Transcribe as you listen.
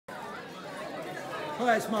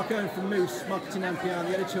Hi, it's Mark Owen from Moose, Marketing and PR,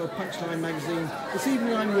 the editor of Punchline magazine. This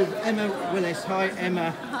evening I'm with Emma Willis. Hi Emma.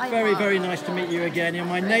 Hi, very, Mark. very nice to meet you again. You're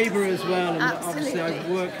my neighbour as well, and Absolutely. obviously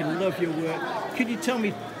I work and love your work. Could you tell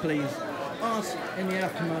me, please, us in the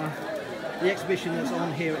aftermath, the exhibition that's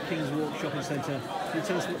on here at King's Walk Shopping Centre, can you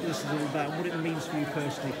tell us what this is all about and what it means for you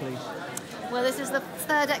personally, please? Well, this is the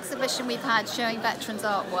third exhibition we've had showing veterans'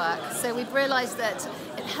 artwork. So we've realised that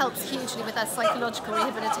it helps hugely with their psychological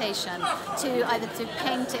rehabilitation to either to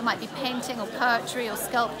paint, it might be painting or poetry or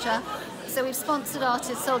sculpture. So we've sponsored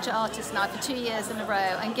artists, soldier artists now for 2 years in a row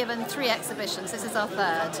and given 3 exhibitions. This is our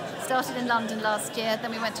third. Started in London last year,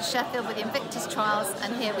 then we went to Sheffield with the Invictus Trials,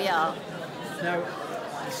 and here we are. Now,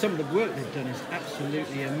 some of the work they've done is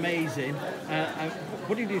absolutely amazing.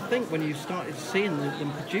 What did you think when you started seeing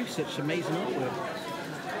them produce such amazing artwork?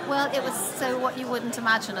 Well, it was so what you wouldn't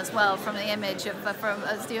imagine as well from the image of,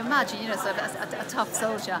 as you imagine, you know, sort of a tough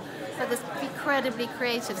soldier. But this incredibly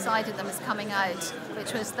creative side of them is coming out,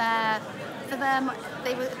 which was there for them.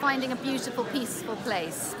 They were finding a beautiful, peaceful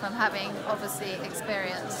place from having obviously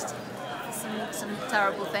experienced some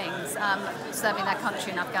terrible things, serving their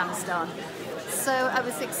country in Afghanistan. So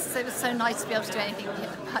it was so nice to be able to do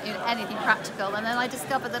anything practical. And then I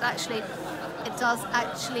discovered that actually,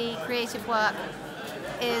 creative work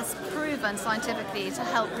is proven scientifically to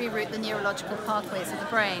help reroute the neurological pathways of the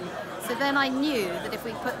brain. So then I knew that if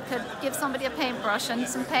we could give somebody a paintbrush and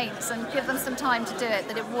some paints and give them some time to do it,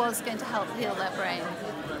 that it was going to help heal their brain.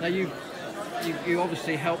 Now you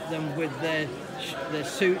obviously help them with their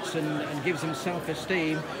suits and gives them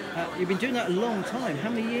self-esteem. You've been doing that a long time. How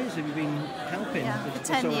many years have you been helping? Yeah, for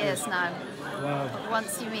 10 years now. Wow. But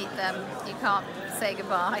once you meet them, you can't say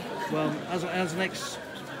goodbye. Well, as an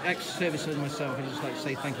ex-serviceman myself, I'd just like to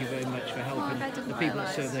say thank you very much for helping the people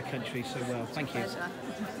that serve their country so well. Thank you. Pleasure.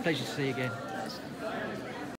 Pleasure to see you again.